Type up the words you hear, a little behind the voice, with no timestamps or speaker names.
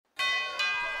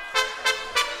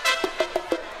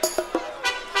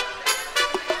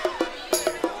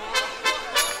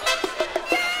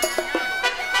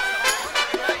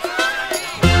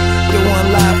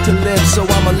so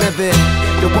I'ma live it.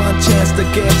 The one chance to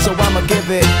give, so I'ma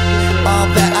give it. All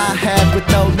that I had with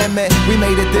no limit. We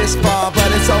made it this far,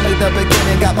 but it's only the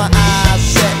beginning. Got my eyes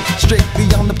set strictly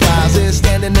on the prizes.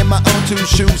 Standing in my own two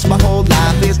shoes, my whole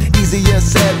life is easier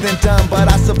said than done,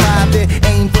 but I survived it.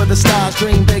 Aim for the stars,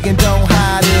 dream big and don't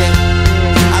hide it.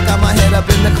 I got my head up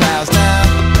in the clouds now.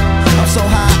 I'm so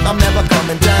high, I'm never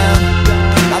coming down.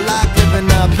 I like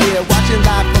living up here, watching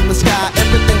life from the sky.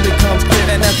 Everything becomes clear,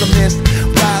 and as the mist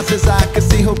rises, I can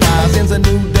see horizons. A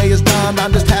new day is dawn,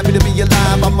 I'm just happy to be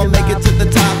alive. I'ma make it to the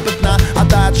top, if not, I'll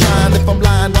die trying. If I'm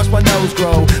blind, watch my nose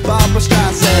grow. Barbara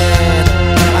Streisand.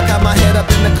 I got my head up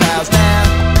in the clouds now.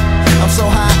 I'm so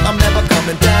high, I'm never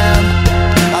coming down.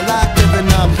 I like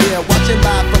living up here, watching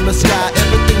life from the sky.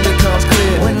 Everything becomes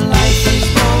clear. When life is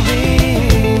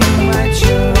boring, write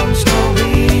your own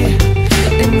story.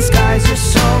 In the skies you're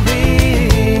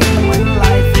soaring. When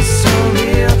life is so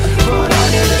real, put on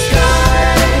your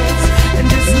disguise and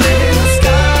just live in the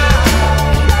sky.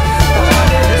 Put on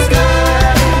your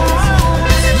disguise,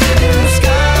 live in the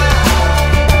sky.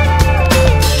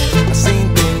 I've seen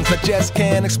things I just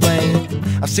can't explain.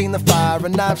 I've seen the fire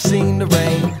and I've seen the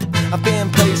rain. I've been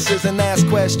places and asked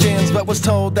questions, but was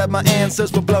told that my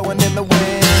answers were blowing in the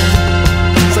wind.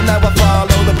 So now I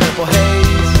follow the purple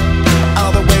haze,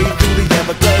 all the way through the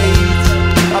Everglades.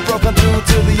 I've broken through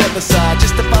to the other side,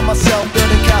 just to find myself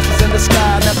building castles in the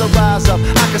sky. And as I rise up,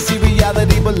 I can see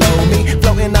reality below me,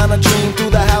 floating on a dream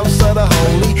through the house of the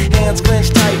holy. Hands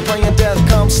clenched tight, praying death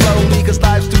comes slowly, cause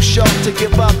life's too short to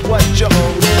give up what you're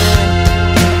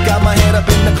holding. Got my head up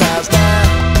in the clouds now.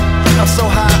 I'm so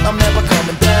high, I'm never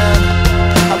coming down.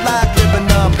 I like living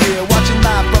up here, watching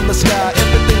life from the sky.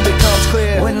 Everything becomes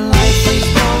clear. When life is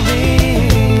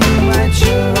boring, write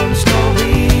your own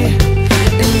story.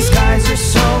 In the skies you're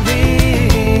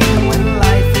soaring. When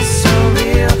life is so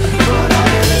real, put on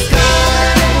your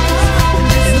disguise and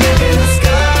just live in the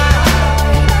sky.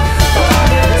 Put on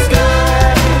your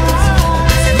disguise,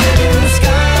 just live in the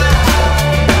sky.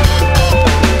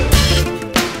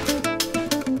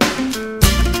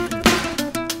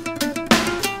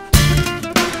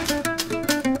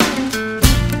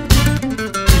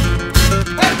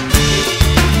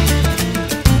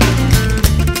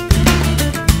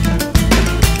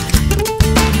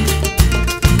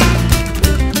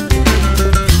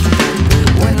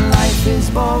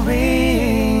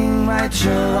 Boring, write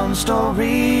your own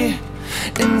story.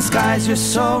 In the skies you're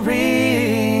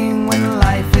soaring. When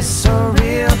life is so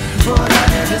real, put on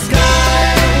your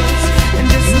disguise and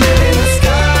just live in the sky.